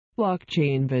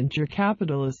blockchain venture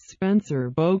capitalist Spencer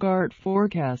Bogart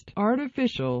forecast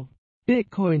artificial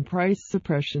Bitcoin price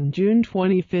suppression June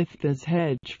 25 as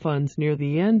hedge funds near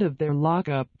the end of their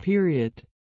lockup period.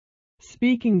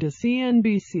 Speaking to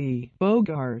CNBC,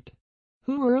 Bogart,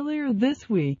 who earlier this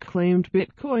week claimed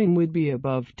Bitcoin would be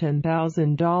above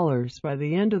 $10,000 by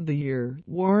the end of the year,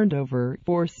 warned over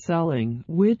forced selling,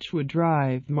 which would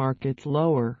drive markets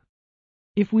lower.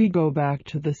 If we go back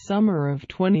to the summer of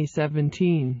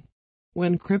 2017,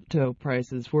 when crypto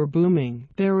prices were booming,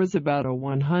 there was about a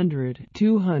 100,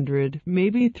 200,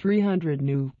 maybe 300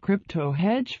 new crypto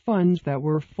hedge funds that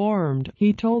were formed,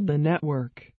 he told the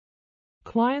network.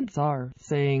 Clients are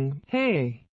saying,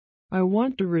 "Hey, I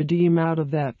want to redeem out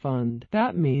of that fund."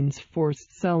 That means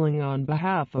forced selling on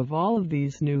behalf of all of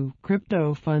these new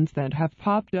crypto funds that have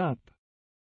popped up.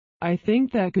 I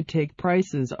think that could take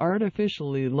prices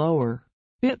artificially lower.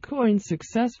 Bitcoin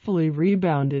successfully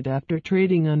rebounded after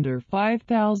trading under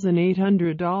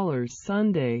 $5,800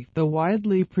 Sunday, the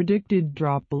widely predicted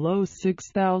drop below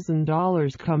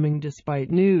 $6,000 coming despite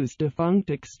news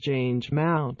defunct exchange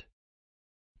Mt.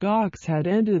 Gox had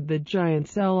ended the giant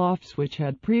sell-offs which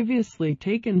had previously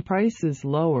taken prices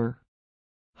lower.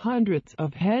 Hundreds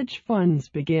of hedge funds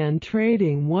began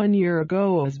trading 1 year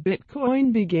ago as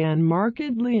Bitcoin began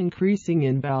markedly increasing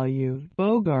in value,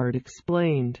 Bogart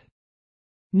explained,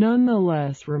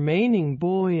 nonetheless remaining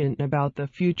buoyant about the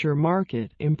future market,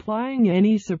 implying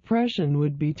any suppression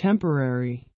would be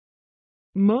temporary.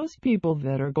 Most people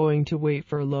that are going to wait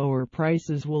for lower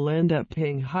prices will end up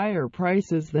paying higher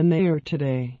prices than they are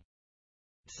today.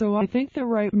 So I think the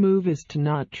right move is to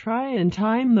not try and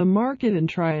time the market and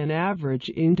try and average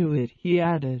into it, he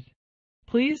added.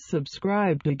 Please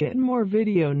subscribe to get more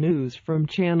video news from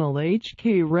channel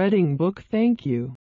HK Reading Book. Thank you.